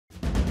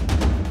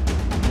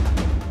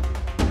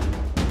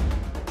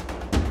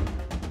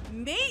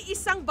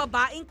ang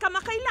babaeng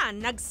kamakailan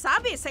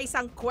nagsabi sa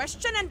isang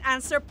question and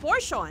answer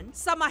portion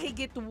sa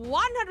mahigit 100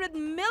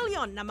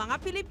 million na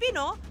mga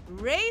Pilipino,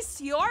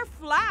 raise your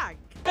flag.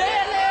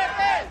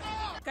 Philippines!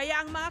 Kaya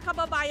ang mga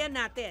kababayan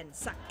natin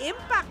sa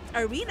Impact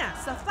Arena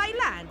sa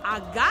Thailand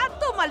agad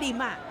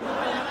tumalima.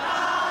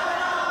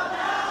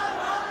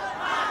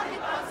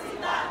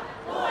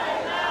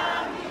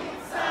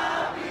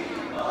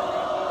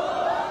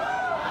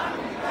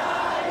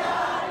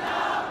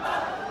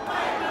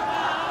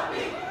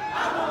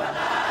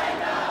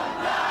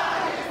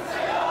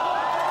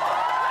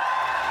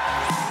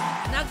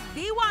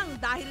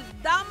 Nagdiwang dahil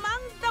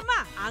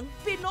damang-dama ang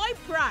Pinoy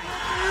Pride.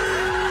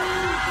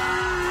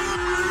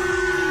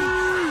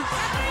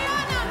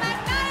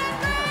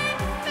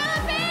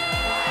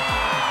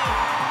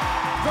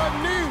 The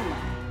new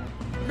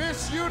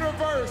Miss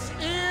Universe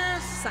is...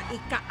 Sa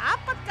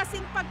ika-4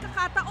 kasing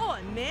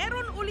pagkakataon,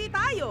 meron ulit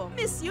tayo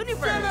Miss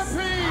Universe.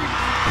 Philippines!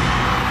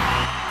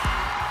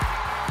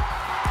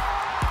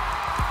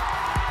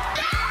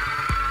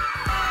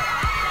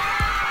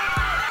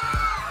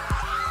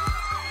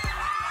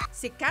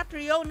 Si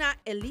Catriona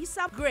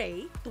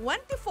Gray,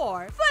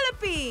 24,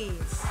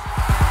 Philippines.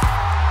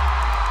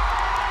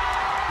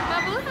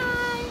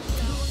 Mabuhay!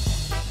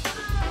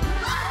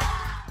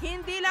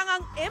 Hindi lang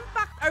ang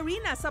Impact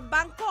Arena sa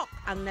Bangkok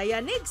ang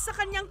nayanig sa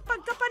kanyang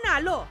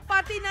pagkapanalo,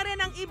 pati na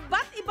rin ang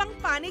iba't ibang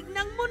panig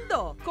ng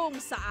mundo kung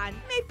saan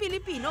may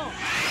Pilipino.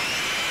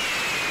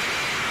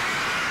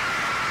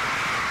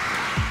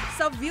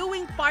 Sa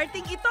viewing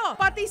parting ito,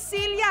 pati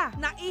Silya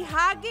na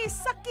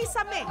ihagis sa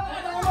kisame.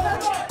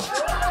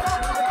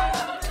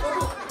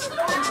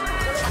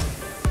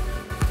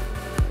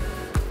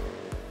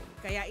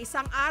 Kaya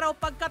isang araw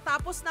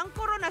pagkatapos ng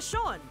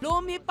koronasyon,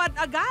 lumipad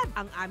agad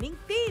ang aming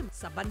team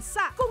sa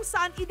bansa kung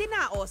saan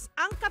idinaos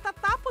ang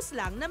katatapos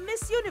lang na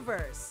Miss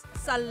Universe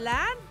sa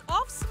Land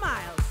of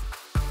Smiles,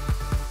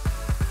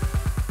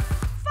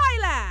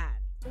 Thailand!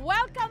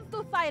 Welcome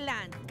to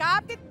Thailand,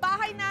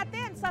 kapitbahay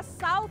natin sa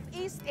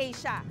Southeast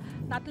Asia.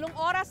 3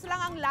 oras lang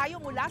ang layo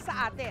mula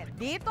sa atin.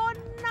 Dito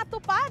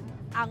natupad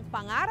ang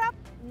pangarap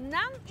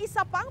ng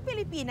isa pang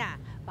Pilipina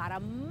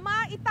para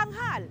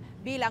maitanghal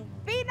bilang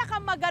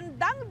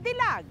pinakamagandang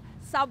dilag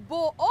sa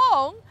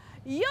buong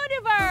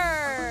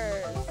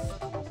universe!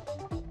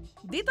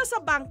 Dito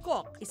sa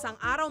Bangkok, isang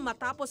araw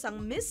matapos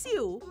ang Miss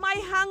You, may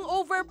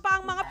hangover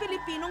pa ang mga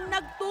Pilipinong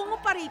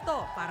nagtungo pa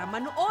rito para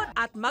manood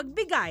at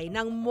magbigay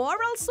ng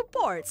moral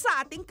support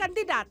sa ating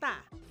kandidata.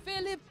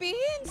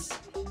 Philippines!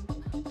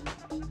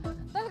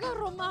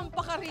 Talagang rumampa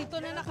ka rito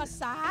na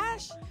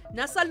nakasash.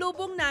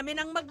 Nasalubong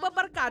namin ang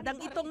magbabarkadang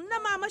itong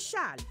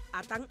namamasyal.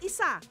 At ang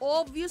isa,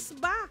 obvious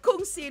ba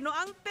kung sino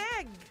ang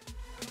peg?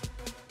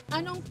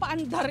 Anong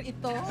paandar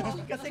ito?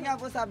 Kasi nga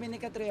po sabi ni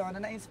Catriona,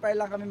 na-inspire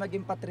lang kami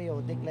maging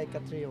patriotic like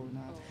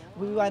Catriona.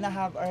 We wanna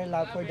have our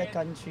love for the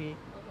country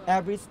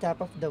every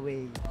step of the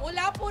way.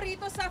 Mula po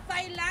rito sa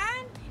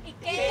Thailand,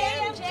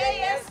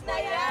 KMJS na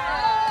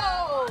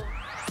yan!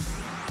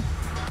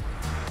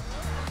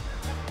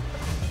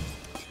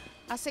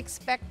 As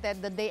expected,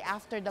 the day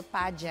after the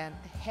pageant,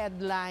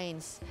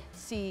 headlines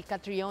si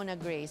Catriona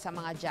Gray sa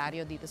mga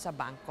dyaryo dito sa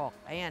Bangkok.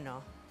 Ayan o.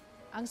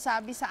 Ang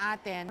sabi sa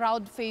atin,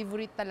 proud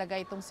favorite talaga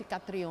itong si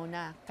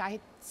Catriona,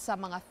 kahit sa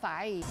mga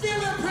Thai.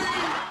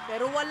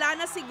 Pero wala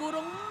na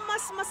sigurong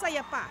mas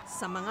masaya pa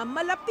sa mga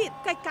malapit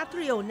kay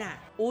Catriona.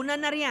 Una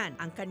na riyan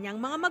ang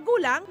kanyang mga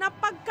magulang na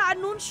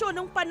pagka-anunsyo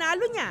nung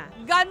panalo niya,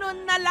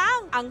 ganon na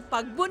lang ang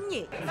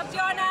pagbunyi.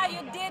 Catriona,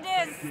 you did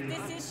this.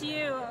 This is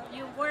you.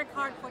 You work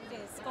hard for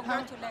this.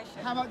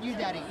 Congratulations. How about you,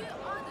 Daddy?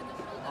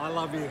 I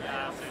love you.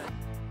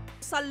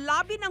 Sa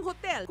lobby ng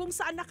hotel kung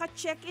saan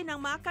naka-check-in ang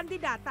mga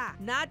kandidata,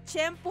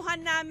 natsyempuhan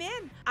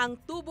namin ang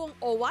tubong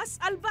Owas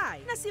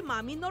Albay na si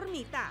Mami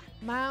Normita.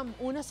 Ma'am,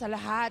 una sa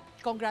lahat,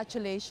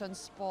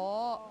 congratulations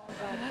po.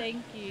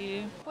 Thank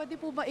you. Pwede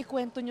po ba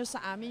ikwento nyo sa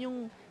amin yung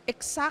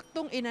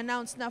eksaktong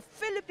in-announce na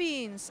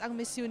Philippines ang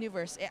Miss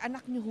Universe?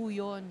 Anak nyo ho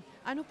yun.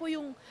 Ano po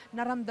yung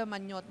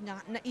naramdaman nyo at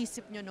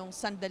naisip nyo nung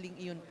sandaling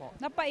iyon po?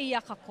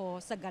 Napaiyak ako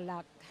sa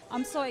galak.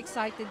 I'm so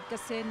excited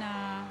kasi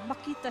na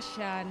makita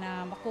siya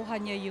na makuha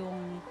niya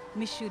yung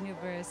Miss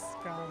Universe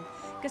crown.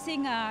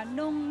 Kasi nga,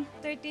 nung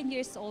 13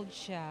 years old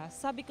siya,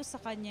 sabi ko sa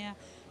kanya,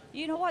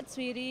 you know what,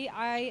 sweetie,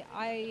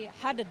 I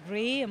had a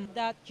dream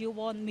that you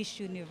won Miss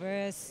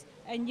Universe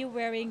and you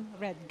wearing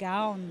red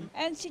gown.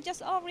 And she just,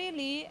 oh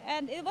really?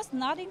 And it was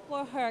nothing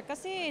for her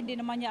kasi hindi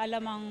naman niya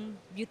alam ang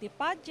beauty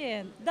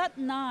pageant. That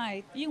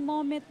night, yung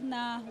moment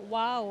na,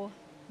 wow,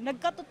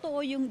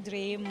 nagkatotoo yung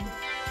dream.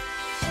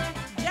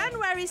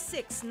 January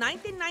 6,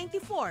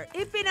 1994,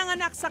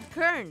 ipinanganak sa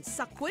Cairns,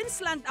 sa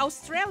Queensland,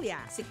 Australia,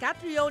 si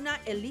Catriona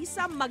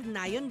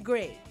Magnayon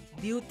Gray.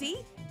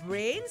 Beauty,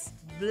 brains,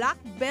 black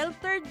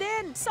belter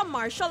din sa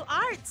martial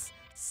arts.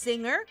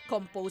 Singer,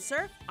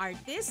 composer,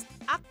 artist,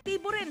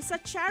 aktibo rin sa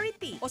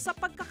charity o sa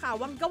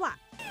pagkakawang gawa.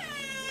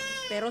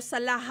 Pero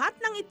sa lahat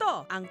ng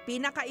ito, ang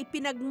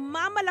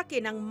pinaka-ipinagmamalaki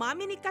ng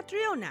mami ni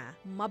Catriona,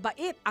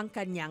 mabait ang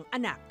kanyang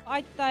anak. I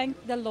thank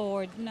the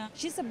Lord na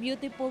she's a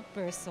beautiful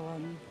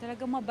person.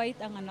 Talaga mabait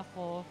ang anak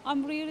ko.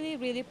 I'm really,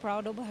 really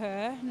proud of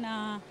her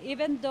na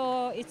even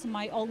though it's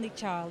my only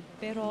child,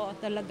 pero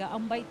talaga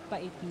ang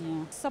bait-bait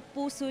niya. Sa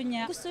puso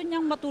niya, gusto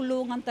niyang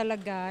matulungan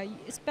talaga,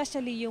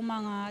 especially yung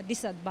mga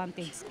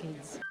disadvantaged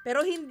kids.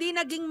 Pero hindi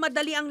naging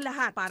madali ang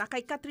lahat para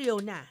kay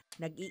Catriona.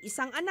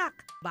 Nag-iisang anak,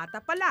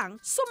 bata pa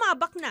lang,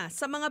 sumabak na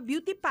sa mga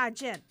beauty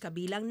pageant,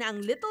 kabilang na ang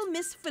Little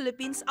Miss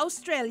Philippines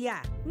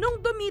Australia.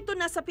 Nung dumito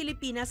na sa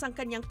Pilipinas ang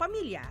kanyang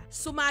pamilya,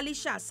 sumali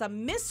siya sa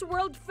Miss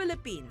World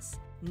Philippines.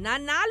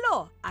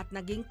 Nanalo at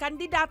naging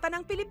kandidata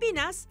ng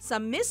Pilipinas sa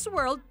Miss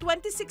World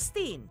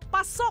 2016.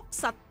 Pasok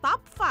sa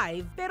top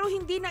 5 pero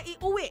hindi na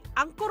iuwi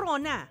ang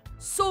corona.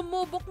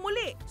 Sumubok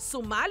muli,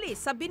 sumali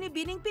sa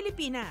Binibining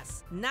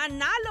Pilipinas.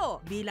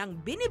 Nanalo bilang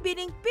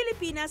Binibining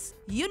Pilipinas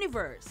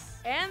Universe.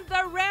 And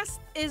the rest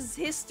is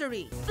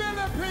history.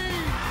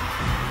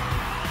 Philippines!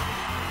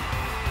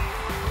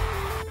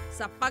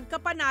 Sa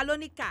pagkapanalo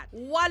ni Kat,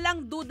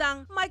 walang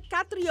dudang may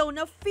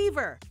Catriona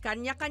fever.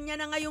 Kanya-kanya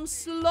na ngayong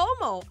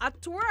slow-mo at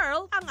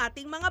twirl ang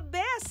ating mga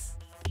best.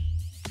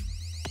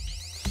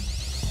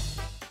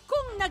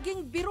 Kung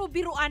naging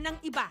biru-biruan ng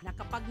iba na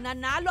kapag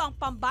nanalo ang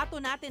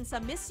pambato natin sa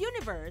Miss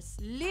Universe,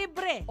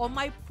 libre o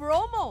may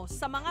promo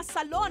sa mga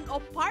salon o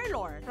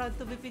parlor, Proud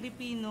to be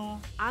Filipino.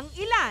 ang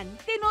ilan,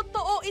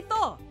 tinotoo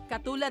ito.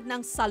 Katulad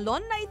ng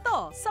salon na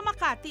ito sa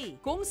Makati,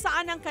 kung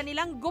saan ang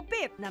kanilang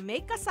gupit na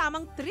may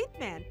kasamang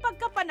treatment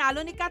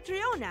pagkapanalo ni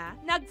Catriona,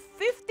 nag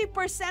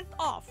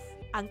 50% off.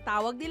 Ang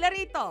tawag nila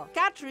rito,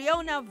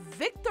 Catriona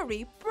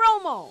Victory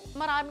Promo.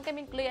 Marami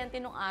kaming kliyente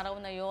nung araw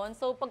na yon.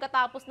 So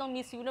pagkatapos ng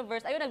Miss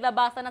Universe, ayun,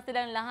 naglabasa na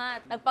sila ng lahat.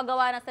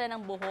 Nagpagawa na sila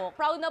ng buhok.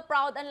 Proud na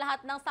proud ang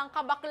lahat ng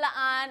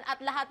sangkabaklaan at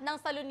lahat ng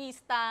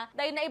salonista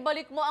dahil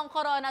naibalik mo ang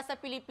corona sa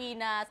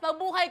Pilipinas.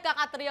 Mabuhay ka,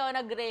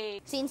 Catriona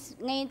Gray! Since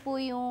ngayon po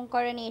yung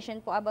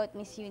coronation po about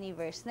Miss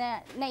Universe,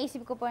 na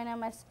naisip ko po na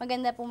mas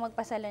maganda po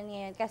magpasalon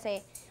ngayon kasi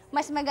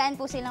mas magaan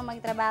po silang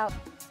magtrabaho.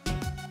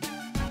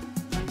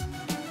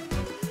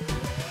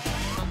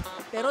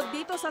 Pero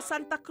dito sa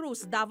Santa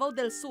Cruz, Davao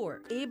del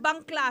Sur, ibang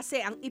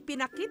klase ang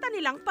ipinakita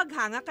nilang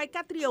paghanga kay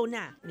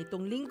Catriona.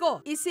 Nitong linggo,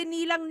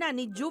 isinilang na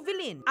ni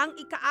Juvelyn ang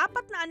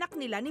ika-4 na anak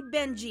nila ni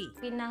Benji.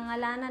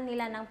 Pinangalanan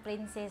nila ng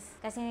princess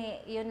kasi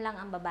yun lang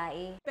ang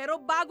babae. Pero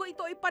bago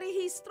ito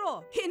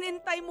iparehistro,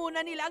 hinintay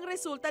muna nila ang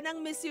resulta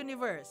ng Miss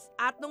Universe.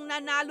 At nung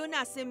nanalo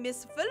na si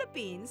Miss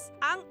Philippines,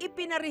 ang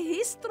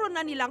ipinarehistro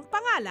na nilang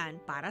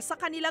pangalan para sa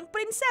kanilang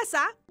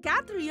prinsesa,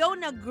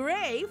 Catriona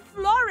Gray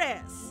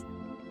Flores.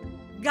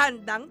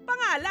 Gandang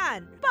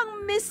pangalan,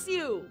 pang Miss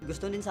You.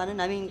 Gusto din sana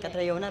namin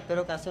Catriona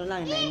pero kaso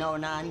lang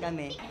naunaan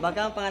kami.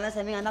 Baka ang pangalan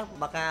sa aming anak,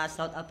 baka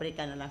South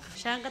Africa na lang.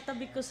 Siya ang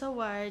katabi ko sa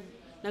ward.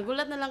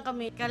 Nagulat na lang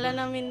kami. Kala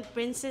namin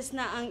princess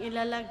na ang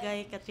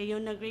ilalagay.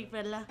 Catriona Gray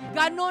pala.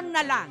 Ganon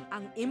na lang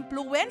ang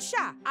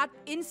impluensya at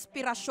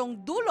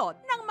inspirasyong dulot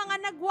ng mga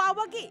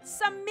nagwawagi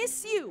sa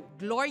Miss You.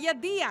 Gloria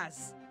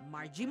Diaz,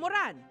 Margie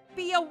Moran,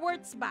 Pia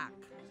Wurtzbach.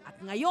 At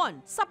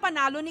ngayon, sa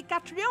panalo ni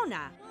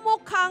Catriona,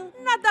 mukhang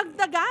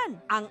nadagdagan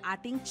ang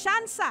ating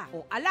tsansa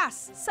o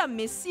alas sa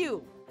Miss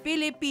You.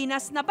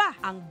 Pilipinas na ba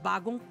ang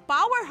bagong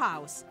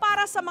powerhouse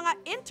para sa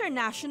mga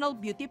international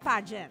beauty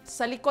pageants?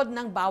 Sa likod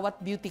ng bawat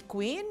beauty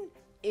queen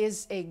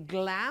is a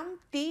glam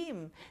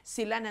team.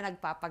 Sila na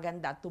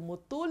nagpapaganda,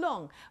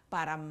 tumutulong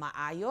para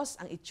maayos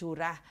ang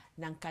itsura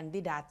ng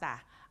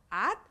kandidata.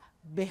 At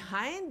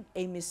behind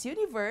a Miss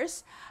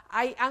Universe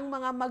ay ang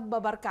mga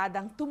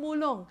magbabarkadang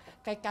tumulong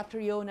kay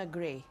Catriona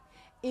Gray.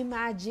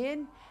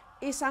 Imagine,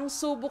 isang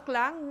subok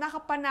lang,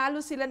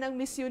 nakapanalo sila ng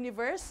Miss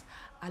Universe.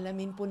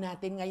 Alamin po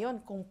natin ngayon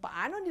kung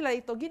paano nila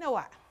ito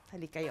ginawa.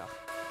 Halika kayo.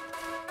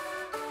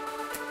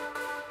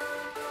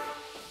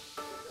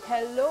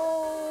 Hello!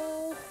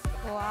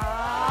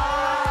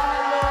 Wow!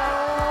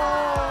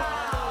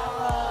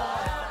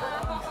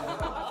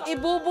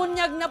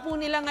 Ibubunyag na po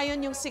nila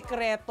ngayon yung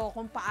sikreto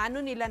kung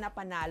paano nila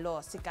napanalo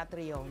si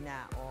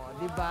Catriona. O,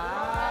 di ba?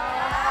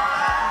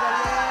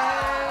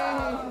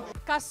 Galing!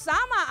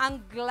 Kasama ang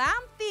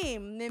glam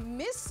team ni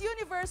Miss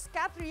Universe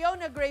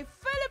Catriona Gray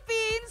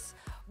Philippines,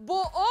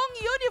 buong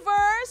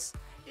universe,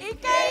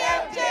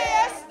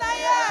 KMJS na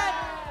yan!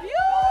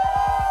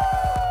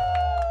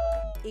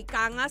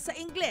 Ika nga sa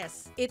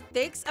Ingles, it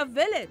takes a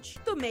village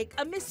to make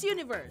a Miss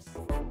Universe.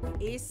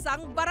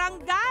 Isang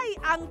barangay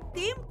ang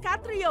Team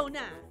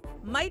Catriona.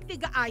 May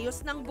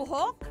tigaayos ng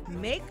buhok,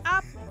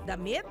 make-up,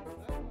 damit,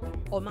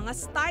 o mga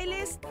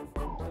stylist,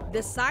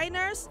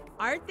 designers,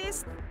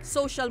 artists,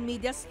 social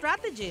media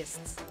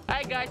strategists.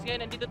 Hi guys,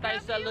 ngayon nandito tayo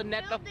sa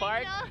Luneta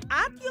Park.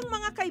 At yung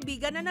mga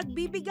kaibigan na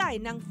nagbibigay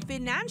ng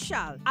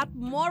financial at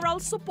moral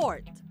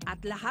support.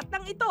 At lahat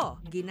ng ito,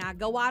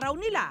 ginagawa raw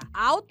nila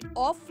out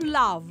of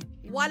love.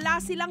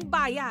 Wala silang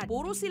bayad,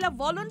 puro sila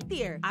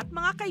volunteer at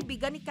mga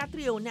kaibigan ni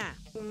Catriona.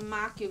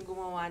 Mac yung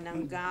gumawa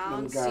ng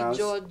gown, Ng si gowns.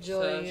 Jojo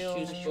Sa yung...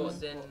 shoes po,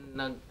 then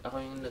ako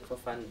yung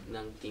nagpa-fund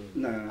ng team.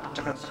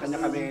 Tsaka sa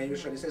kanya kami,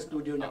 usually sa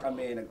studio niya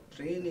kami,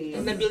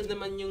 nag-training. And na-build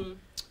naman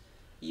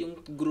yung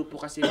grupo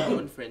kasi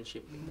on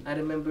friendship. I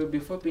remember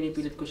before,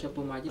 pinipilit ko siya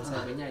pumadyan.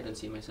 Sabi niya, I don't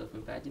see myself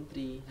in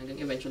pageantry.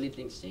 Hanggang eventually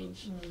things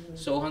change.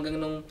 So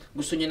hanggang nung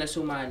gusto niya na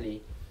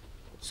sumali,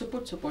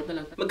 support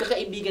na lang.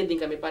 Magkakaibigan din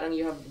kami. Parang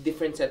you have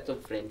different set of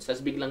friends.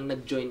 Tapos biglang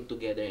nag-join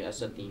together as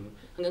a team.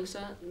 Hanggang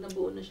sa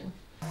nabuo na siya.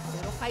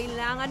 Pero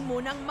kailangan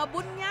munang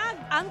mabunyag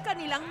ang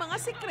kanilang mga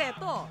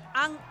sikreto.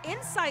 Ang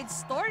inside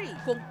story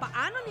kung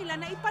paano nila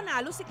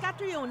naipanalo si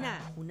Catriona.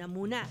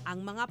 Una-muna, ang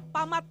mga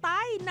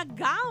pamatay na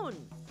gown.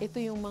 Ito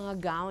yung mga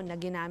gown na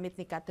ginamit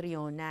ni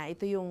Catriona.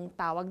 Ito yung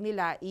tawag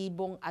nila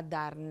ibong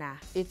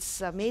adarna. It's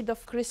made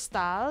of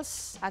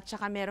crystals at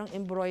saka merong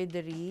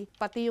embroidery.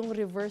 Pati yung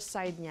reverse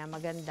side niya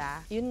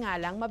maganda. Yun nga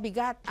lang,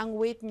 mabigat. Ang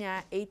weight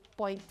niya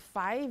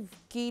 8.5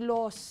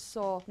 kilos.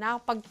 So,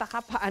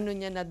 nakapagtaka paano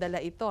niya nadala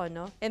ito,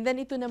 no? And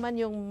then ito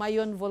naman yung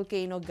Mayon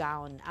Volcano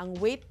gown. Ang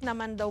weight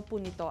naman daw po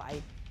nito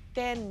ay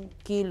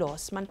 10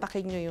 kilos.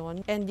 Mantakin nyo yun.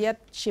 And yet,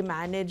 she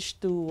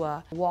managed to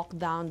walk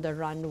down the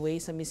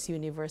runway sa Miss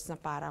Universe na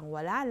parang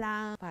wala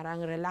lang. Parang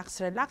relax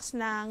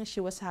lang.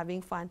 She was having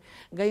fun.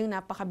 Gayong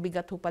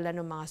napakabigat ho pala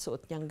ng mga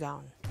suot niyang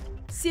gown.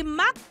 Si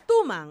Mac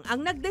Tumang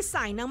ang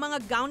nag-design ng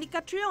mga gown ni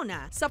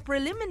Catriona sa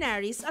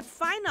preliminaries at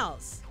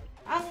finals.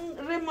 Ang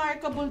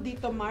remarkable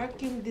dito, Mark,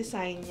 yung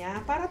design niya.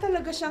 Para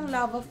talaga siyang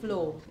lava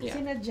flow. Yeah.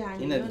 Sinadya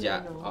niya Sinadya,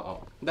 yun, ano? oo.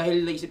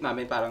 Dahil naisip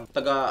namin parang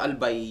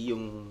taga-albay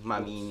yung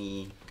mami ni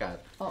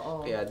Kat.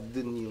 Oo. Kaya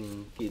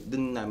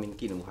dun namin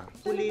kinuha.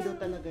 Pulido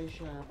talaga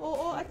siya.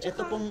 Oo, at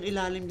Ito saka... pong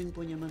ilalim din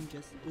po niya, Ma'am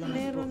Jess.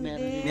 Meron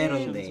din.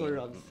 Meron din. So,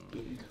 rugs.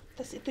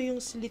 Tapos ito yung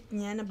slit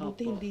niya, na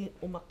buti hindi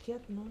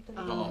umakyat, no?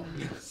 Oo.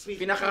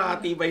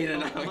 Pinakatibay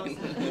na namin.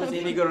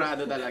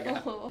 Sinigurado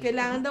talaga.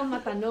 Kailangan daw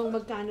matanong,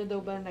 magkano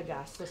daw ba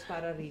nagastos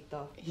para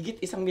rito?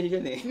 Higit 1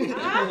 milyon eh.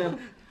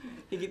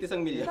 Higit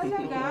 1 milyon.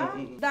 Talaga?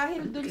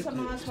 Dahil dun sa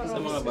mga Sa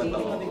mga bata.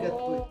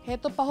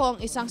 Heto pa ho ang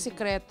isang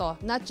sikreto.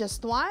 Not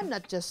just 1,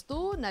 not just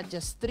 2, not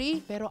just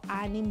 3, pero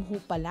 6 ho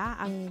pala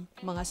ang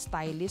mga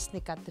stylist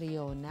ni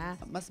Catriona.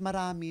 Mas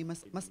marami,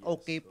 mas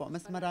okay po.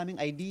 Mas maraming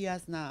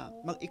ideas na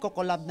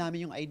i-collab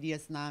namin yung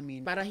ideas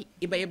namin. Para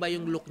iba-iba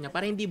yung look niya,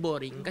 para hindi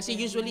boring. Kasi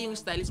usually yung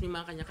stylist may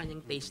mga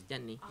kanya-kanyang taste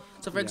yan eh.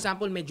 So for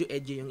example, medyo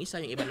edgy yung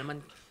isa, yung iba naman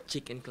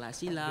chic and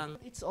classy lang.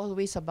 It's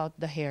always about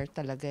the hair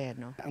talaga,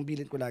 no? Ang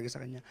bilin ko lagi sa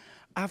kanya,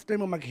 after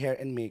mo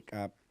mag-hair and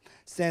makeup,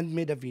 send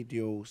me the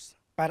videos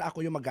para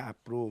ako yung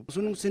mag-a-approve.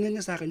 So nung sinend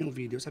niya sa akin yung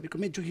video, sabi ko,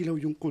 medyo hilaw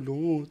yung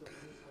kulot.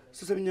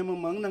 So sabi niya,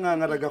 mamang,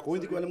 nangangarag ako,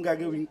 hindi ko alam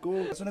gagawin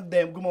ko. So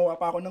gumawa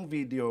pa ako ng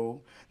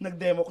video,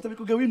 nag-demo ko, sabi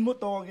ko, gawin mo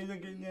to,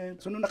 ganyan.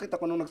 So nung nakita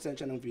ko nung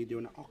nag-send siya ng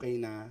video na okay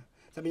na,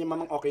 sabi niya,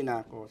 mamang, okay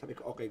na ako. Sabi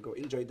ko, okay, go.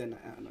 Enjoy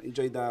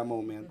the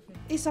moment.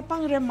 Isa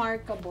pang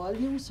remarkable,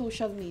 yung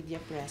social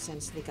media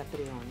presence ni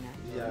Catriona.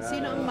 Yeah.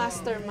 Sino ang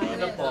mastermind?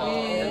 Ano po?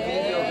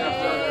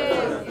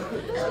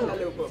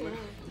 Hello po.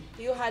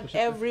 You had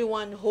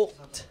everyone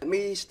hooked.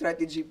 May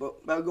strategy po.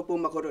 Bago po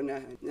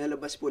makoronahan,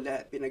 nalabas po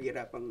lahat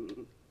pinaghirapang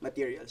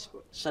materials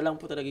po. Siya lang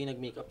po talaga yung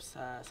nag-makeup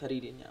sa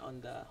sarili niya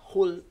on the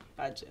whole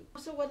pageant.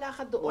 So wala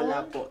ka doon?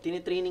 Wala po.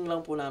 Tinitraining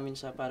lang po namin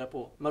siya para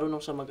po marunong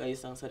siya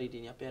mag-ayos ng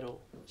sarili niya,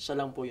 pero siya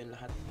lang po yun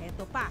lahat.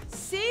 Eto pa,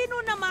 sino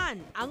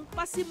naman ang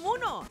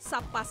pasimuno sa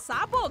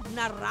pasabog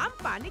na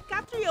rampa ni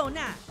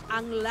Catriona?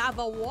 Ang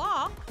lava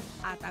walk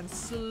at ang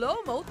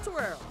slow-mo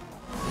twirl.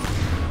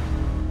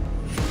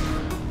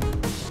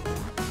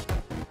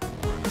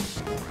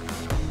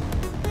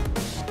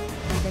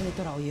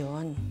 Ganito raw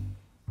yun.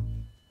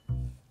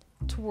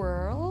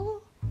 Twirl?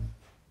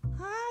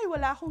 Ay,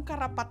 wala akong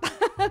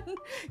karapatan.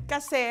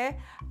 Kasi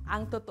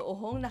ang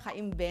totoong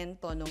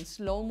nakaimbento ng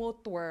slow-mo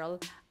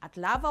twirl at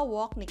lava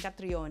walk ni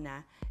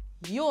Catriona,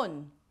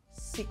 yun,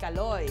 si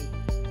Kaloy.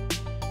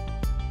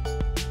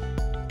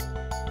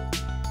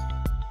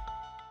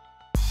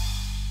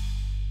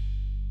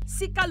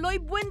 Si Kaloy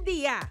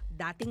Buendia,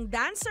 dating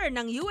dancer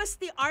ng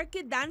UST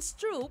Arcade Dance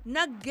Troupe,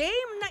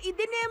 nag-game na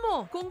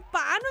idinemo kung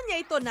paano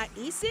niya ito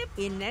naisip,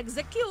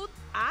 in-execute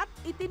at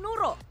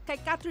itinuro kay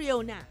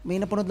Catriona.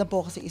 May napanood lang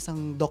po kasi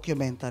isang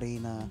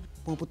documentary na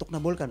pumuputok na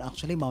vulkan,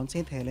 actually Mount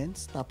St.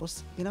 Helens,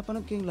 tapos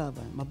pinapanood ko yung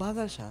laban,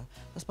 mabagal siya,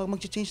 tapos pag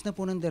mag-change na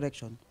po ng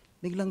direction,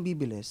 biglang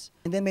bibilis.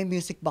 And then may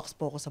music box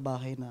po ako sa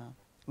bahay na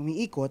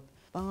umiikot.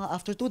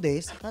 After 2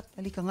 days,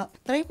 halika nga.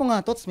 Try ko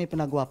nga to, tapos may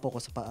pinagawa po ko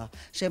sa paa.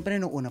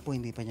 Siyempre, nung una po,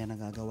 hindi pa niya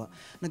nagagawa.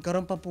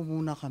 Nagkaroon pa po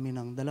muna kami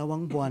ng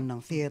 2 buwan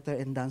ng theater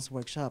and dance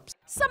workshops.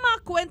 Sa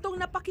mga kwentong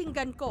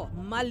napakinggan ko,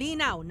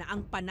 malinaw na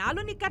ang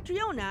panalo ni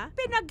Catriona,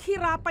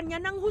 pinaghirapan niya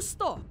ng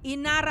husto,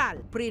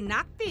 inaral,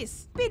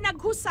 prinaktis,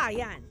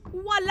 pinaghusayan.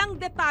 Walang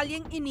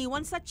detalyeng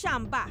iniwan sa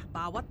tsamba.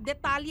 Bawat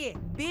detalye,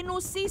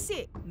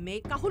 binusisi,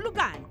 may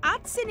kahulugan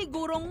at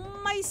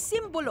sinigurong may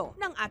simbolo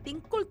ng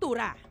ating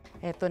kultura.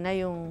 Ito na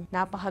yung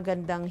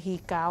napakagandang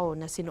hikaw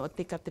na sinuot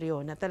ni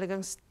Catriona.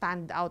 Talagang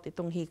stand out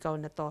itong hikaw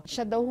na to.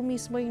 Siya daw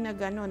mismo yung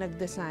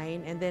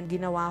nag-design and then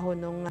ginawa ho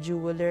nung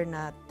jeweler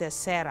na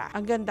Tessera.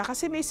 Ang ganda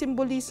kasi may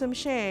symbolism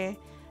siya eh.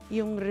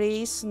 Yung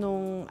rays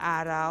nung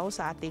araw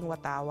sa ating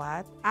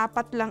watawat.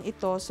 4 lang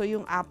ito, so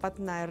yung 4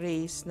 na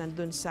rays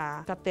nandun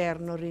sa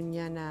katerno rin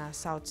niya na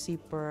South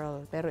Sea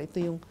Pearl. Pero ito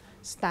yung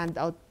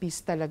standout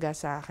piece talaga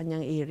sa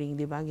kanyang earring,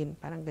 di ba?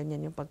 Parang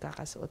ganyan yung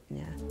pagkakasuot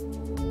niya.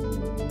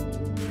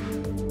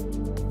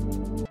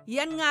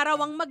 Yan nga raw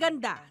ang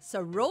maganda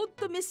sa Road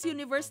to Miss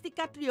Universe ni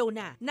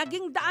Catriona.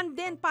 Naging daan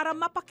din para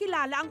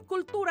mapakilala ang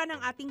kultura ng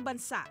ating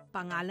bansa.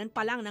 Pangalan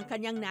pa lang ng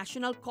kanyang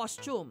national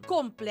costume.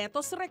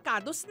 Kompletos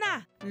recados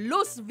na.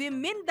 Luz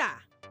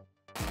Viminda.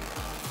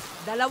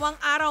 2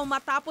 araw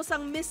matapos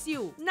ang Miss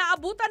U,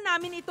 naabutan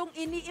namin itong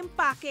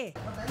iniimpake.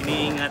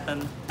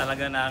 Iniingatan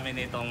talaga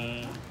namin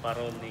itong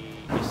parol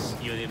ni Miss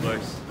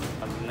Universe.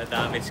 Pag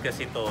na-damage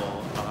kasi ito,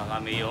 baka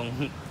kami yung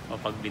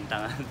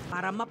mapagbintangan.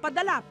 Para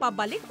mapadala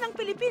pabalik ng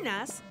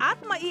Pilipinas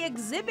at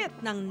mai-exhibit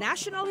ng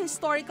National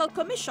Historical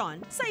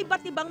Commission sa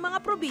iba't ibang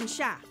mga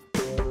probinsya.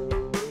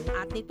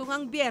 At nitong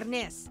ang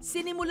Biyernes,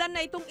 sinimulan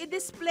na itong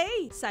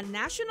i-display sa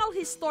National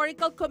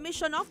Historical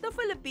Commission of the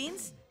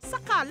Philippines sa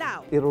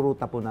Calao.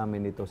 Iruruta po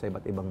namin ito sa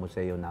iba't ibang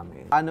museo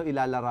namin. Paano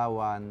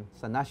ilalarawan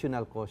sa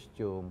national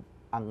costume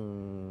ang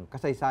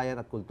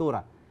kasaysayan at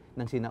kultura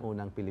ng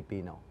sinaunang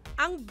Pilipino?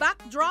 Ang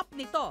backdrop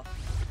nito,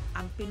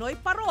 ang Pinoy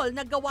parol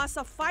na gawa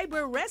sa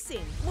fiber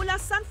resin mula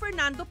San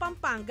Fernando,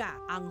 Pampanga,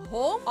 ang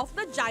home of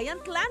the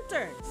giant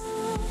lanterns.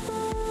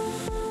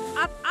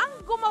 At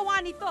ang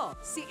gumawa nito,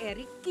 si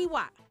Eric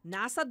Kiwa.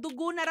 Nasa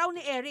dugo na raw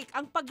ni Eric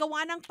ang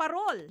paggawa ng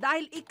parol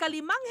dahil ika-5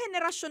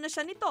 henerasyon na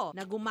siya nito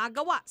na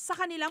gumagawa sa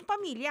kanilang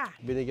pamilya.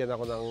 Binigyan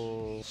ako ng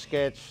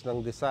sketch,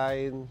 ng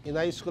design.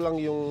 Inayos ko lang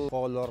yung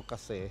color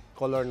kasi,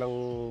 color ng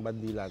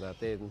bandila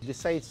natin.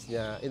 Designs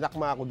niya,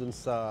 inakma ako dun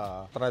sa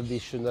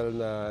traditional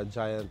na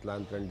giant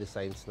lantern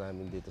designs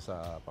namin dito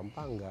sa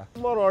Pampanga.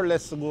 More or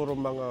less siguro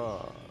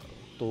mga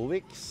 2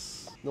 weeks.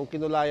 Nung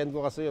kinulayan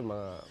ko kasi yun,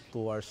 mga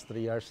 2 hours,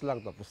 3 hours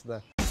lang, tapos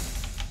na.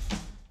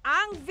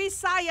 Ang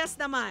Visayas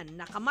naman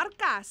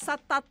nakamarka sa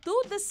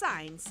tattoo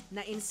designs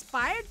na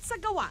inspired sa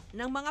gawa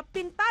ng mga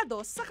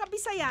pintado sa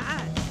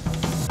Kabisayaan.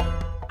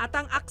 At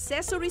ang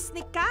accessories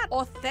ni Kat,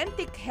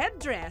 authentic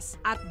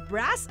headdress at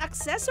brass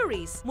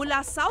accessories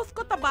mula South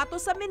Cotabato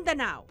sa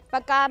Mindanao.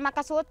 Pagka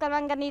makasuot ka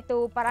ng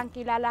ganito, parang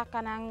kilala ka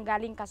ng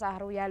galing ka sa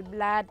royal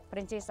blood,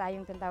 prinsesa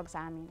yung tinatawag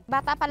sa amin.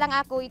 Bata pa lang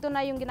ako, ito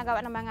na yung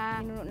ginagawa ng mga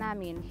ninuno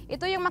namin.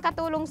 Ito yung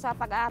makatulong sa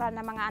pag-aaral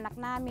ng mga anak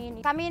namin.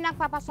 Kami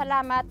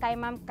nagpapasalamat kay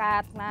Ma'am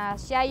Kat na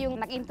siya yung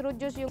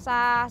nag-introduce yung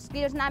sa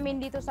skills namin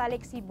dito sa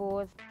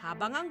Lexibus.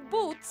 Habang ang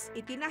boots,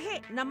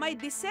 itinahi na may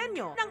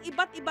disenyo ng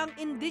iba't ibang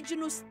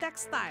indigenous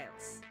textiles.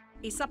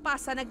 Isa pa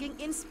sa naging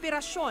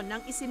inspirasyon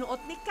ng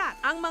isinuot ni Kat,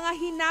 ang mga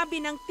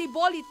hinabi ng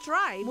Tiboli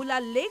tribe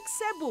mula Lake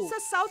Cebu sa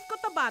South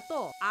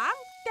Cotabato, ang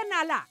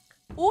Tanalak.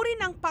 Uri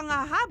ng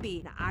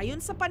pangahabi na ayon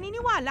sa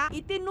paniniwala,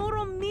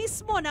 itinuro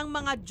mismo ng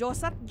mga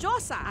Diyos at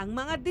Diyosa ang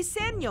mga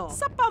disenyo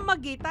sa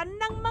pamagitan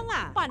ng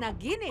mga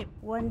panaginip.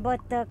 Wan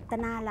botek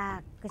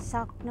Tanalak,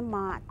 kesok na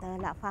mata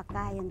la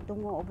fakayan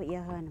tungo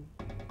obayahan,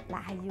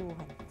 la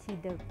hayuhan,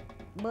 sidag.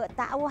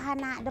 Bertauhan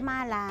na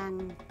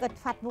demalang ket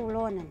 4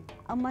 bulonan.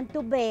 Aman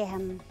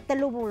tubehan 3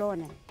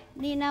 bulonan.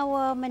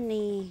 Ninawa man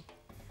ni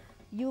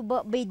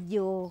yuba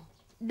video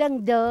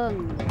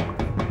deng-deng.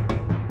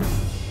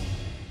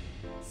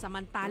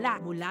 Samantala,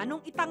 mula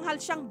nung itanghal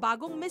siyang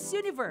bagong Miss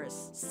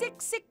Universe,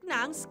 siksik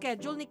na ang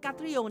schedule ni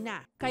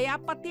Catriona. Kaya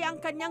pati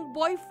ang kanyang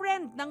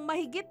boyfriend ng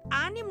mahigit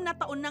 6 na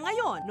taon na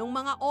ngayon, nung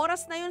mga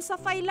oras na yun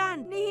sa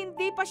Thailand, ni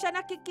hindi pa siya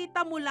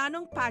nakikita mula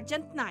nung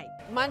pageant night.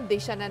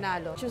 Monday siya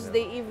nanalo.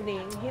 Tuesday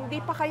evening,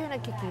 hindi pa kayo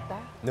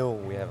nagkikita?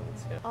 No, we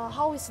haven't. Yeah.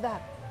 How is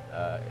that?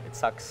 It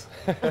sucks.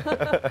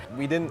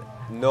 We didn't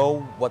know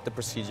what the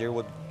procedure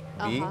would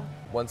be.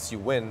 Once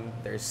you win,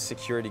 there's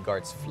security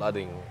guards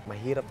flooding.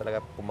 Mahirap talaga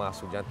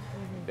pumasok dyan.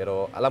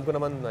 Pero alam ko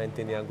naman,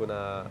 naintindihan ko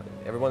na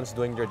everyone's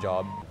doing their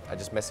job. I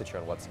just message her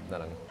on WhatsApp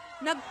na lang.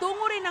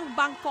 Nagtungo rin ng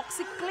Bangkok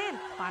si Clint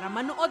para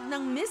manood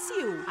ng Miss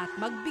You at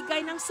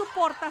magbigay ng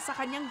suporta sa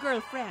kanyang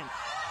girlfriend.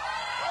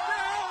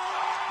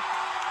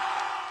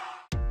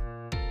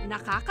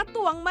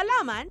 Nakakatuwang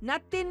malaman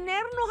na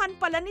tinernuhan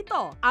pala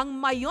nito ang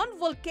Mayon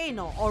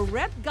Volcano o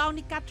Red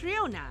Gown ni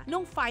Catriona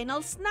nung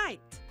finals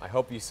night. I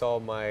hope you saw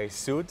my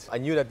suit.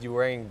 I knew that you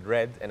were wearing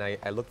red and I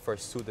looked for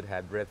a suit that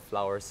had red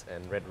flowers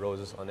and red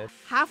roses on it.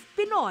 Half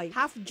Pinoy,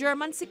 half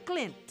German si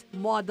Clint.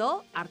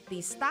 Model,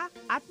 artista,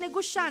 at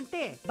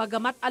negosyante.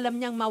 Bagamat alam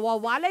niyang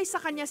mawawalay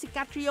sa kanya si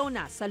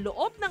Catriona sa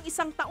loob ng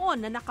 1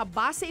 taon na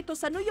nakabase ito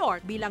sa New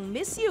York bilang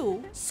Miss You,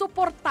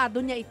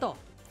 suportado niya ito.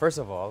 First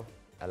of all,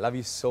 I love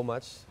you so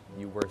much.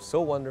 You were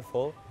so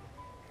wonderful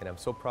and I'm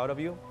so proud of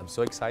you. I'm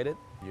so excited.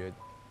 Your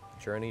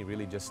journey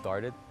really just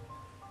started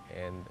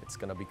and it's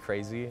gonna be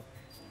crazy.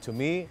 To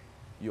me,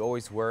 you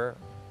always were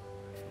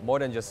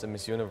more than just a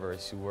Miss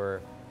Universe. You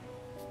were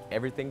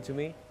everything to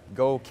me.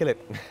 Go kill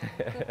it.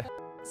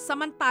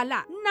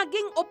 Samantala,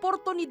 naging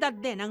oportunidad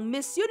din ng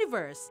Miss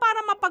Universe para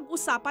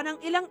mapag-usapan ang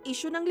ilang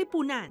issue ng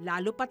lipunan.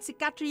 Lalo pat si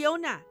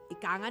Catriona,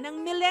 ika nga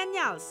ng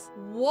millennials,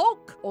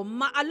 woke o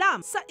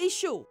maalam sa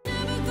issue.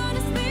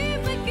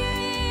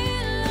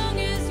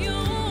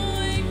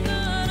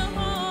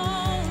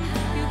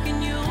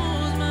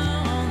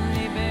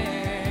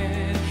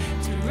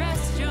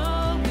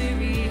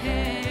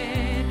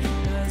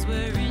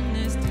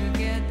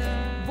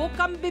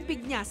 Bukang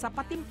bibig niya sa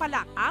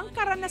patimpalak ang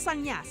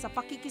karanasan niya sa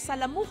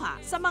pakikisalamuha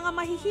sa mga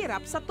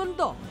mahihirap sa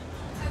Tondo.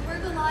 I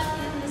work a lot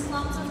in the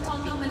slums of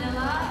Tondo,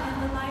 Manila, and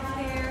the life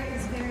there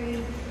is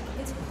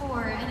it's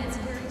poor and it's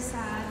very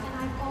sad. And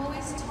I've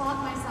always taught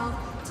myself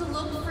to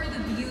look for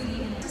the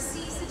beauty in it, to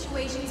see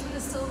situations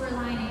with a silver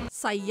lining.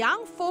 Sa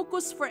Young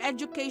Focus for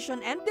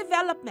Education and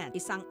Development,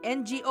 isang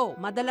NGO,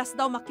 madalas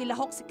daw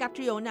makilahok si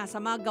Catriona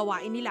sa mga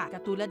gawain nila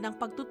katulad ng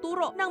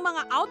pagtuturo ng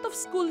mga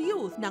out-of-school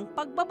youth ng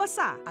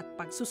pagbabasa at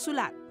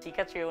pagsusulat. Si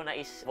Catriona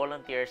is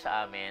volunteer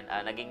sa amin,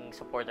 naging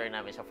supporter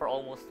namin siya for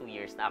almost 2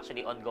 years na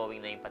actually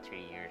ongoing na yung pa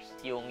 3 years,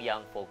 yung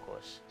Young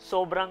Focus.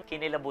 Sobrang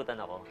kinilabutan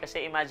ako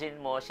kasi imagine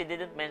mo, she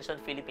didn't mention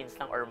Philippines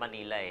lang or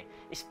Manila eh.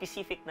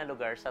 Specific na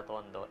lugar sa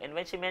Tondo. And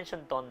when she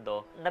mentioned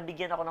Tondo,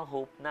 nabigyan ako ng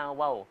hope na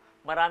wow,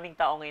 maraming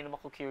tao ngayon na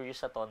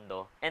maku-curious sa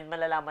Tondo and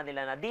malalaman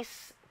nila na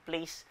this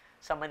place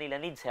sa Manila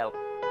needs help.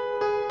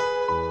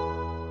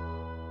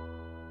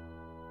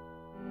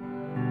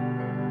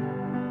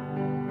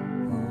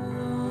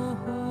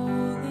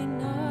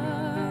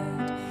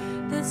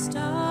 The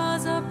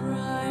stars are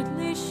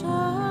brightly shining.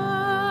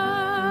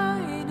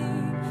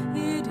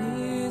 It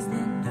is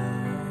the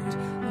night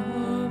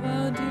of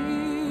our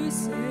dear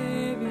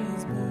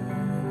Savior's birth.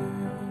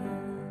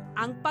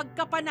 Ang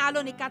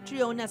pagkapanalo ni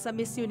Catriona sa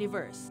Miss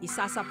Universe,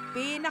 isa sa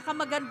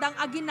pinakamagandang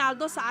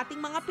aginaldo sa ating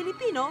mga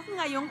Pilipino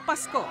ngayong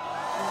Pasko.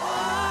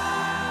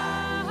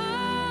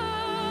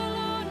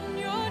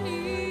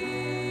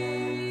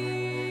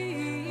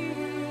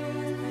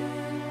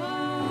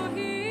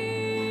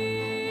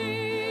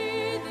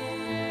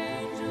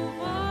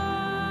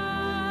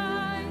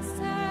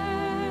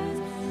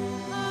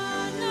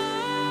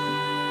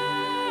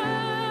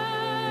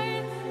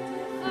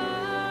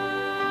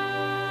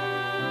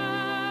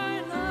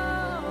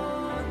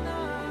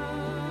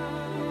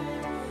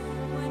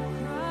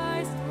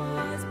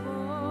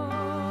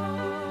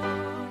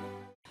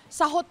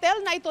 Sa hotel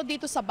na ito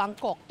dito sa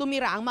Bangkok,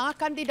 tumira ang mga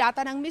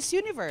kandidata ng Miss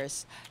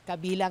Universe.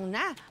 Kabilang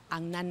na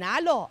ang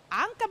nanalo,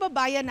 ang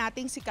kababayan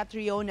nating si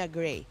Catriona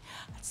Gray.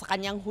 At sa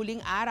kanyang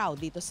huling araw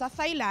dito sa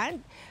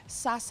Thailand,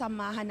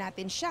 sasamahan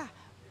natin siya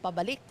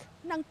pabalik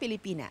ng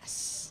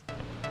Pilipinas.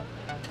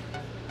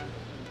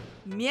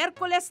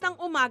 Miyerkules ng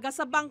umaga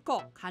sa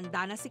Bangkok,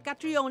 handa na si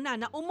Catriona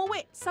na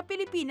umuwi sa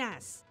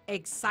Pilipinas.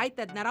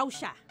 Excited na raw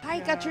siya. Hi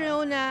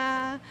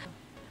Catriona!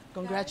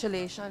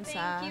 Congratulations.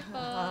 Thank you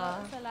po.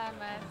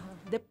 Salamat.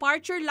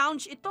 Departure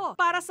lounge ito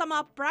para sa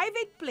mga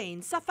private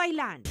planes sa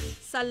Thailand.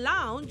 Sa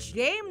lounge,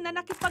 game na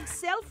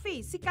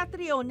nakipag-selfie si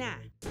Catriona.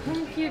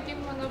 Ang cute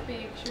yung mga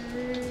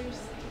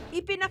pictures.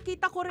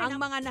 Ipinakita ko rin ang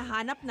mga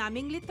nahanap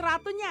naming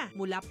litrato niya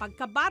mula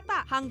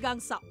pagkabata hanggang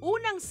sa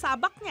unang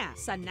sabak niya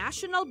sa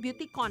National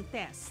Beauty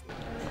Contest.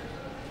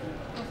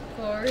 Of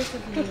course,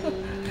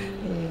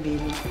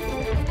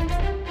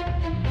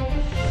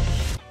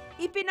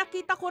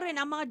 Ipinakita ko rin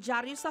ang mga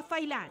dyaryo sa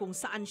Thailand kung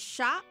saan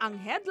siya ang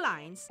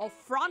headlines o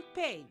front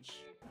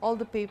page. All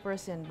the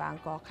papers in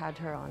Bangkok had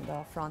her on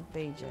the front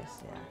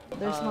pages. Yeah.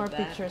 There's more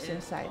pictures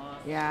inside.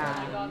 Yeah.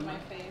 On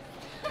my face.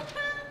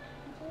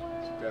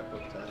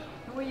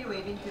 Who are you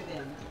waving to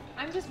then?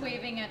 I'm just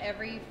waving at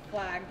every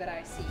flag that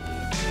I see.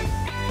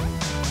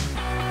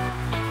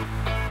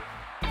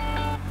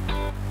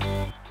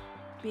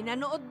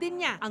 Pinanood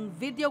din niya ang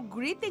video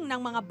greeting ng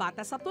mga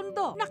bata sa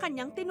Tondo na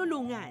kanyang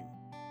tinulungan.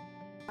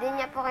 Hindi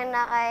niya po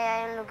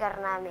kinakaya yung lugar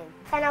namin.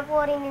 Sana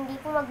po rin hindi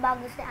po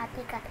magbago si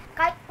Ate Kat.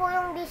 Kahit po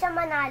yung di siya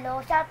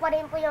manalo, siya pa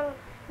rin po yung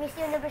Miss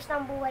Universe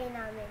ng buhay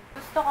namin.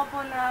 Gusto ko po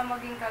na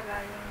maging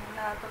kagaling,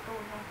 na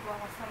tutulong po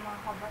ako sa mga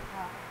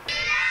kabataan.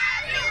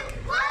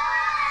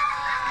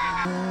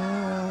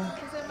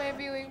 Kasi may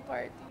viewing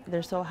party.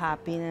 They're so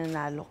happy na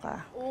nanalo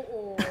ka.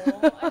 Oo.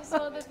 I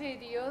saw the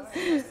videos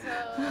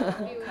sa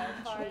viewing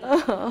party.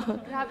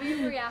 Grabe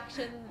yung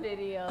reaction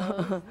videos.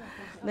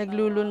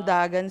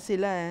 Naglulundagan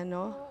sila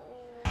no?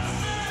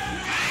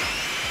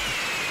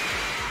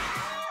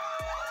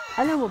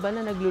 Alam mo ba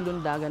na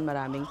naglulundagan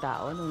maraming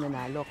tao nung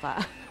nanalo ka?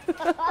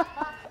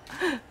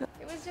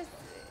 It was just,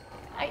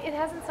 it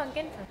hasn't sunk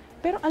in for me.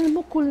 Pero alam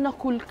mo, cool na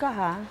cool ka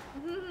ha?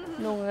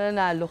 Nung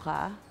nanalo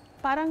ka.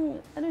 Parang,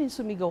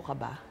 sumigaw ka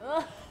ba?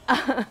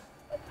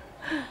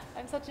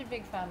 I'm such a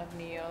big fan of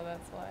Neo,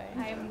 that's why.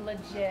 I'm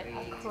legit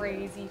a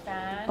crazy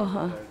fan.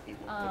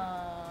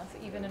 So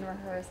even in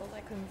rehearsals,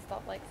 I couldn't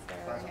stop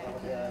staring at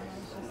him.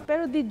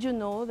 Pero did you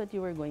know that you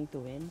were going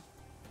to win?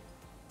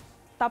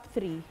 Top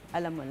 3,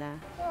 alam mo na.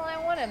 Well, I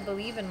want to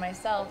believe in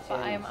myself, but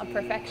I'm a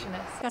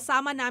perfectionist.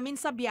 Kasama namin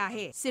sa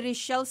biyahe si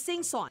Richelle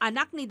Singson,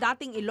 anak ni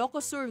dating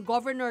Ilocos Sur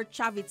Governor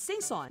Chavit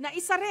Singson, na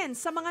isa rin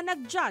sa mga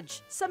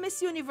nag-judge sa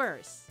Miss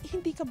Universe.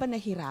 Hindi ka ba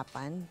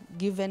nahirapan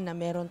given na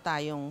meron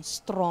tayong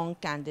strong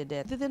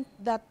candidate? Didn't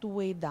that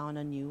weigh down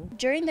on you?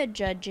 During the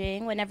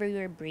judging, whenever we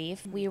were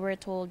briefed, we were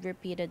told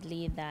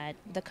repeatedly that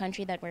the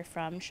country that we're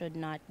from should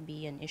not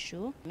be an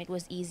issue. It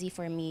was easy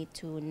for me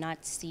to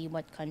not see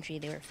what country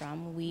they were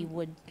from. We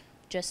would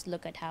just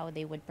look at how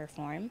they would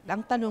perform.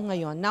 Ang tanong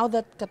ngayon, now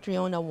that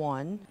Catriona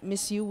won,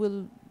 Miss U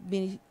will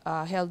be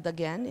held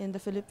again in the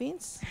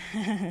Philippines?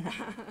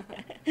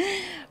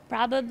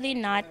 Probably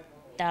not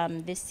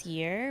this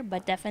year,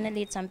 but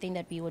definitely it's something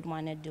that we would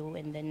want to do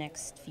in the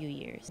next few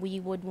years.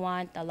 We would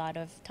want a lot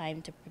of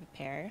time to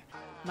prepare.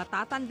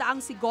 Matatandaang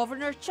si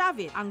Governor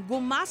Chavit ang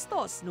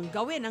gumastos nung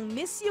gawin ang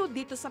Miss U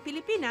dito sa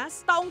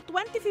Pilipinas taong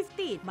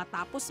 2015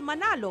 matapos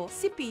manalo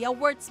si Pia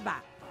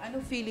Wurtzbach. Ano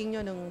feeling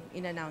nyo nung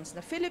in-announce na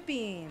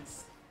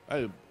Philippines?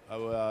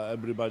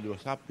 Everybody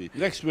was happy.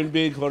 Next will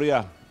be in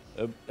Korea.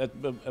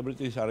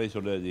 Everything is arranged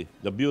already.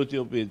 The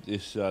beauty of it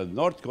is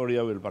North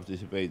Korea will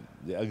participate.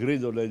 They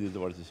agreed already to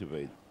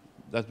participate.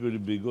 That will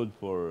be good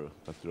for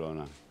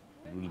Catriona.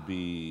 It will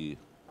be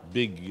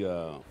big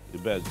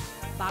event.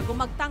 Bago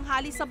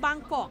magtanghali sa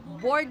Bangkok,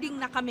 boarding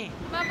na kami.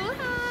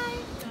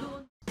 Mabuhay!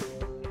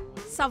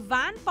 Sa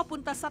van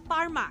papunta sa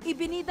Tarmac,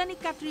 ibinida ni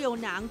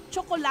Catriona ang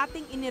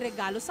tsokolating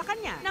iniregalo sa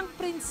kanya ng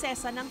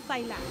prinsesa ng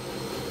Thailand.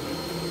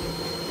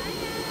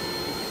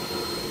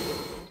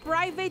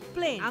 Private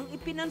plane ang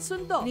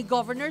ipinansundo ni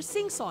Governor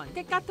Singson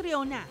kay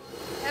Catriona.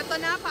 Eto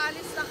na,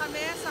 paalis na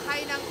kami,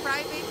 sakay ng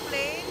private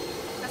plane.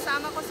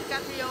 Kasama ko si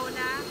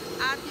Catriona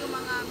at yung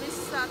mga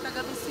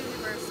taga-Miss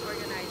Universe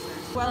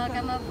organizers.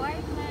 Welcome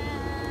aboard,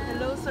 ma'am.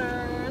 Hello,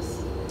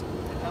 sirs.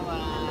 Hello.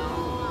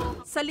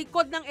 Sa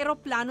likod ng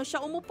eroplano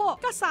siya umupo,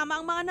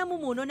 kasama ang mga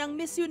namumuno ng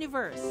Miss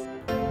Universe.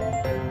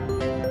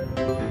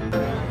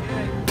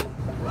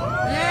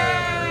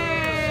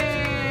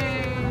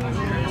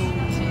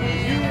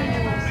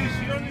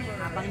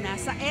 Habang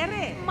nasa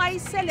ere,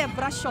 may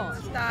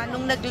selebrasyon.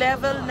 Nung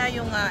nag-level na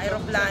yung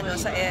eroplano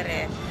sa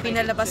ere,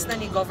 pinalabas na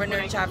ni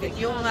Governor Chavit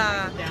yung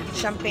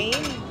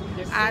champagne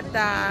at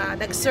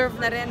nag-serve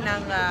na rin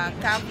ng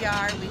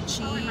caviar with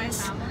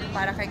cheese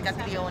para kay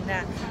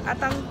Catriona.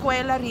 At ang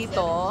kwela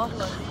rito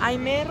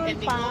ay meron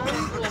pang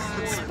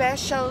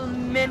special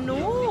menu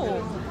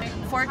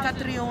for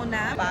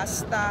Catriona.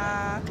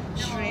 Pasta,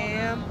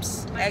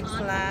 shrimps,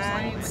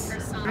 eggplants,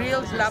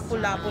 grilled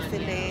lapu-lapu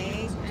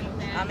filet,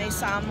 may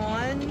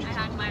salmon,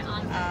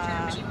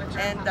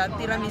 and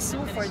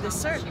tiramisu for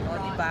dessert, o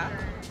diba?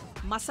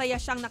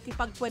 Masaya siyang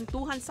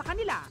nakipagkwentuhan sa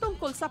kanila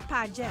tungkol sa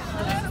pageant.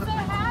 I'm so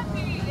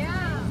happy!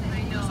 Yeah!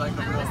 I know. I'm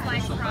just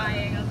like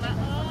crying. I was like,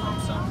 oh!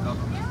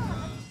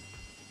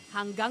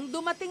 Hanggang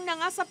dumating na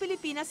nga sa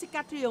Pilipinas si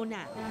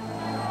Catriona.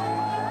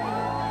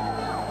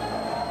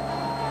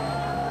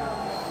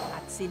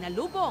 At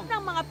sinalubong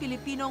ng mga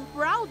Pilipinong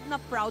proud na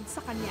proud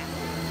sa kanya.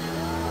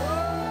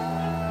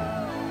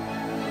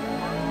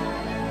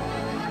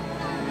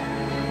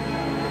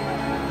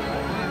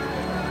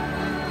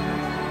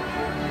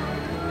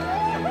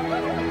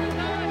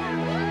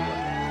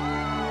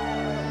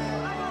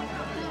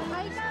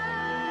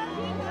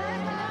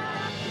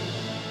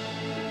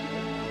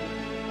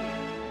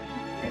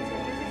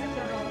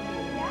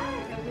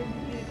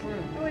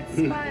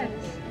 Sponge.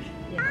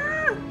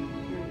 Ah!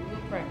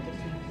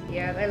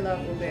 Yeah, I love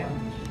ube. Yeah.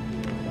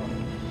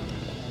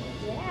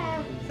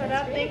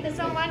 Sarap. Thank you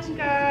so much,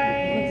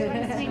 guys.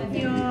 Thank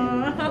you.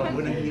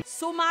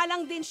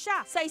 Sumalang din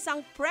siya sa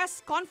isang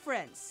press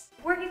conference.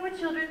 Working with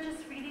children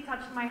just really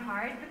touched my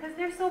heart because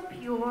they're so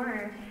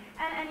pure.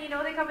 And you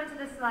know, they come into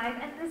this life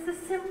and it's the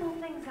simple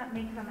things that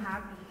make them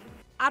happy.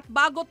 At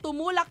bago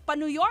tumulak pa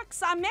New York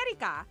sa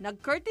Amerika,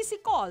 nag-courtesy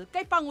call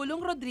kay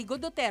Pangulong Rodrigo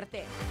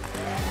Duterte.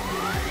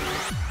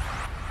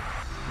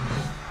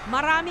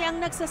 Marami ang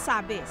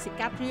nagsasabi si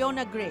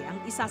Catriona Gray ang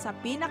isa sa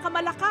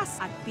pinakamalakas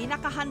at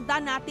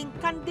pinakahanda nating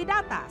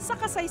kandidata sa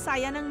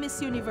kasaysayan ng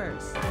Miss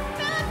Universe.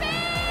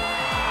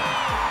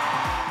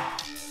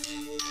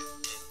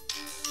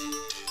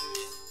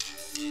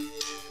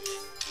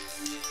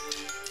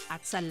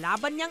 At sa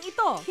laban niyang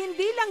ito,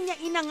 hindi lang niya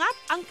inangat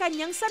ang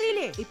kanyang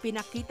sarili.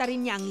 Ipinakita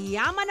rin niya ang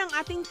yaman ng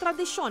ating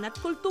tradisyon at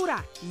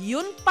kultura.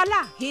 Yun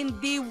pala,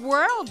 hindi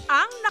world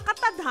ang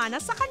nakatadhana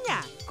sa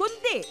kanya,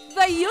 kundi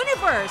the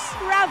universe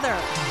rather.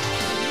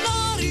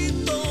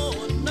 Narito,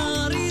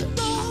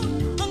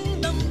 ang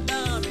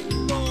damdamin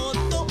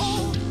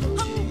totoo,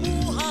 ang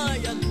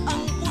buhay at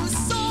ang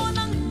pulso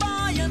ng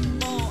bayan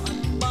mo at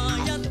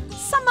bayan ko.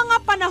 Sa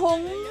mga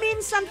panahong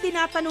minsan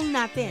tinatanong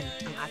natin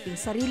ang ating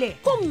sarili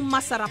kung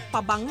masarap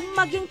pa bang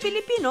maging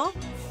Pilipino?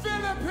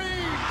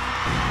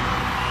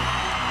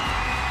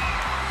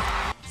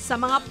 Sa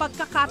mga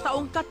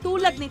pagkakataong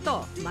katulad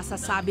nito,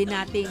 masasabi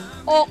nating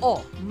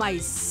oo, may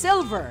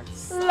silver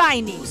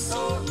lining.